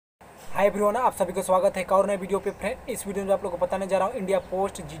Hi everyone, आप सभी का स्वागत है एक और नए वीडियो पे फ्रेंड। इस वीडियो में आप लोगों को बताने जा रहा हूँ इंडिया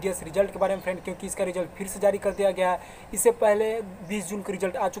पोस्ट जीडीएस रिजल्ट के बारे में फ्रेंड, क्योंकि इसका रिजल्ट फिर से जारी कर दिया गया है। इससे पहले 20 जून का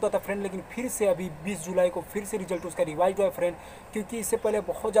रिजल्ट आ चुका था फ्रेंड, लेकिन फिर से अभी 20 जुलाई को फिर से रिजल्ट उसका रिवाइज हुआ है फ्रेंड, क्योंकि इससे पहले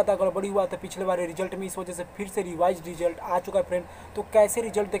बहुत ज़्यादा गड़बड़ी हुआ था पिछले बार रिजल्ट में। इस वजह से फिर से रिवाइज रिजल्ट आ चुका है फ्रेंड। तो कैसे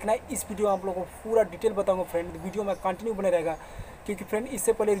रिजल्ट देखना है इस वीडियो में आप लोगों को पूरा डिटेल बताऊँगा फ्रेंड। वीडियो में कंटिन्यू बने रहेगा, क्योंकि फ्रेंड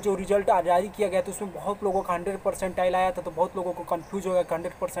इससे पहले जो रिजल्ट जारी किया गया था उसमें बहुत लोगों का 100% आया था, तो बहुत लोगों को कंफ्यूज हो गया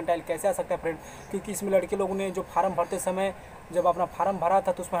 100% कैसे आ सकता है फ्रेंड, क्योंकि इसमें लड़के लोगों ने जो फार्म भरते समय जब अपना फार्म भरा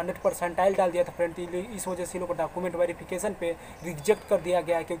था तो उसमें 100% डाल दिया था फ्रेंड। इस वजह से लोग को डॉक्यूमेंट वेरिफिकेशन पे रिजेक्ट कर दिया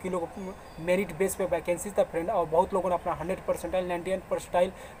गया, क्योंकि लोग मेरिट बेस पे वैकेंसी था फ्रेंड, और बहुत लोगों ने अपना 100%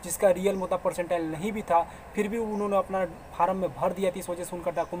 99% जिसका रियल में उतना परसेंटाइल नहीं भी था फिर भी उन्होंने अपना फार्म में भर दिया था। इस वजह से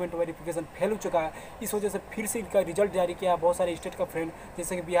उनका डॉक्यूमेंट वेरिफिकेशन फेल हो चुका है। इस वजह से फिर से इनका रिजल्ट जारी किया है बहुत सारे स्टेट का फ्रेंड,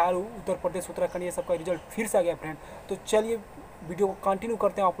 जैसे कि बिहार, उत्तर प्रदेश, उत्तराखंड, ये सबका रिजल्ट फिर से आ गया फ्रेंड। तो चलिए वीडियो को कंटिन्यू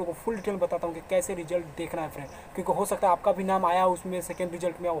करते हैं, आप लोगों को फुल डिटेल बताता हूँ कि कैसे रिजल्ट देखना है फ्रेंड, क्योंकि हो सकता है आपका भी नाम आया हो उसमें सेकेंड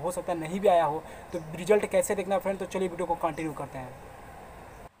रिजल्ट में, हो सकता है नहीं भी आया हो। तो रिजल्ट कैसे देखना है फ्रेंड, तो चलिए वीडियो को कंटिन्यू करते हैं।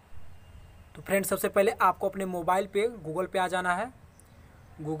 तो फ्रेंड सबसे पहले आपको अपने मोबाइल पे गूगल पे आ जाना है।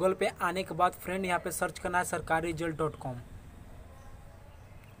 गूगल पे आने के बाद फ्रेंड यहाँ पे सर्च करना है sarkariresult.com।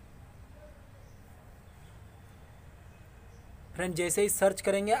 फ्रेंड जैसे ही सर्च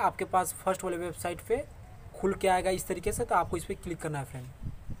करेंगे आपके पास फर्स्ट वाले वेबसाइट पे खुल के आएगा इस तरीके से, तो आपको इस पर क्लिक करना है फ्रेंड।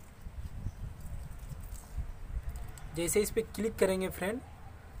 जैसे इस पर क्लिक करेंगे फ्रेंड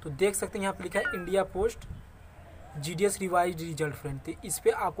तो देख सकते हैं यहाँ पे लिखा है India post GDS revise result friend, तो इस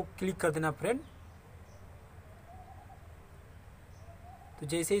पर आपको क्लिक कर देना फ्रेंड। तो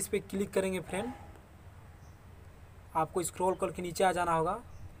जैसे इस पर क्लिक करेंगे फ्रेंड आपको स्क्रॉल करके नीचे आ जाना होगा।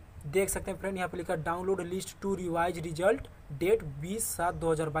 देख सकते हैं फ्रेंड यहाँ पे लिखा download list to revise result date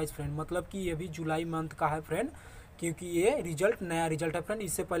 20/7/2022 friend, मतलब कि ये भी जुलाई मंथ का है फ्रेंड, क्योंकि ये रिजल्ट नया रिजल्ट है फ्रेंड।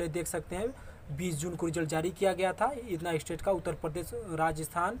 इससे पहले देख सकते हैं 20 जून को रिजल्ट जारी किया गया था इतना स्टेट का, उत्तर प्रदेश,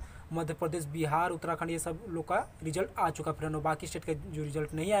 राजस्थान, मध्य प्रदेश, बिहार, उत्तराखंड, ये सब लोग का रिजल्ट आ चुका फ्रेंड, और बाकी स्टेट का जो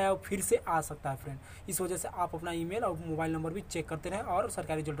रिजल्ट नहीं आया वो फिर से आ सकता है फ्रेंड। इस वजह से आप अपना ईमेल और मोबाइल नंबर भी चेक करते रहें और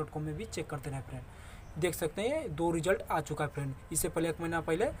sarkariresult.com में भी चेक करते रहें फ्रेंड। देख सकते हैं 2 रिजल्ट आ चुका है फ्रेंड। इससे पहले 1 महीना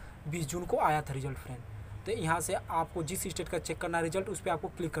पहले 20 जून को आया था रिजल्ट फ्रेंड। तो यहाँ से आपको जिस स्टेट का चेक करना रिजल्ट उस पर आपको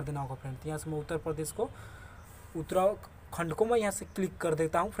क्लिक कर देना होगा फ्रेंड। तो यहाँ से मैं उत्तर प्रदेश को, उत्तराखंड को मैं यहाँ से क्लिक कर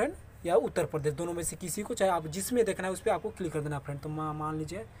देता हूँ फ्रेंड, या उत्तर प्रदेश, दोनों में से किसी को, चाहे आप जिसमें देखना है उस पर आपको क्लिक कर देना फ्रेंड। तो मान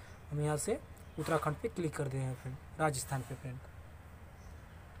लीजिए हम यहाँ से उत्तराखंड पे क्लिक कर दे हैं फ्रेंड, राजस्थान पे फ्रेंड।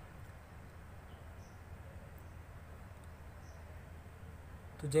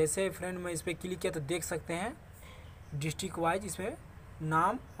 तो जैसे फ्रेंड मैं इस पर क्लिक किया तो देख सकते हैं डिस्ट्रिक्ट वाइज इसमें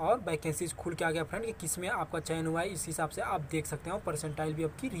नाम और वैकेंसीज खुल के आ गया फ्रेंड, कि किस में आपका चयन हुआ है। इस हिसाब से आप देख सकते हो परसेंटाइल भी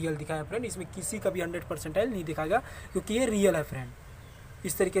आपकी रियल दिखाया फ्रेंड, इसमें किसी का भी 100% नहीं दिखाएगा, क्योंकि ये रियल है फ्रेंड।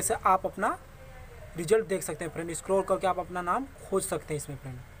 इस तरीके से आप अपना रिजल्ट देख सकते हैं फ्रेंड, स्क्रॉल करके आप अपना नाम खोज सकते हैं इसमें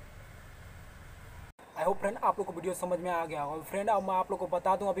फ्रेंड। आई होप फ्रेंड आप लोग को वीडियो समझ में आ गया होगा फ्रेंड। अब मैं आप लोग को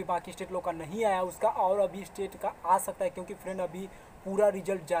बता दूं अभी बाकी स्टेट लोग का नहीं आया उसका, और अभी स्टेट का आ सकता है, क्योंकि फ्रेंड अभी पूरा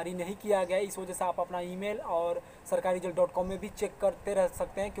रिजल्ट जारी नहीं किया गया है। इस वजह से आप अपना ईमेल और sarkariresult.com में भी चेक करते रह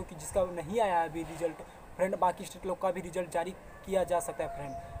सकते हैं, क्योंकि जिसका नहीं आया है अभी रिजल्ट फ्रेंड, बाकी स्टेट लोग का भी रिजल्ट जारी किया जा सकता है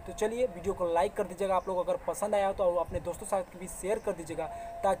फ्रेंड। तो चलिए वीडियो को लाइक कर दीजिएगा, आप लोग अगर पसंद आया हो तो अपने दोस्तों के साथ भी शेयर कर दीजिएगा,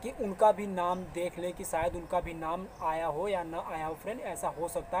 ताकि उनका भी नाम देख लें कि शायद उनका भी नाम आया हो या ना आया हो फ्रेंड, ऐसा हो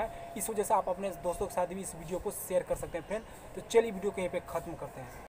सकता है। इस वजह से आप अपने दोस्तों के साथ भी इस वीडियो को शेयर कर सकते हैं फ्रेंड। तो चलिए वीडियो को यहीं पे ख़त्म करते हैं।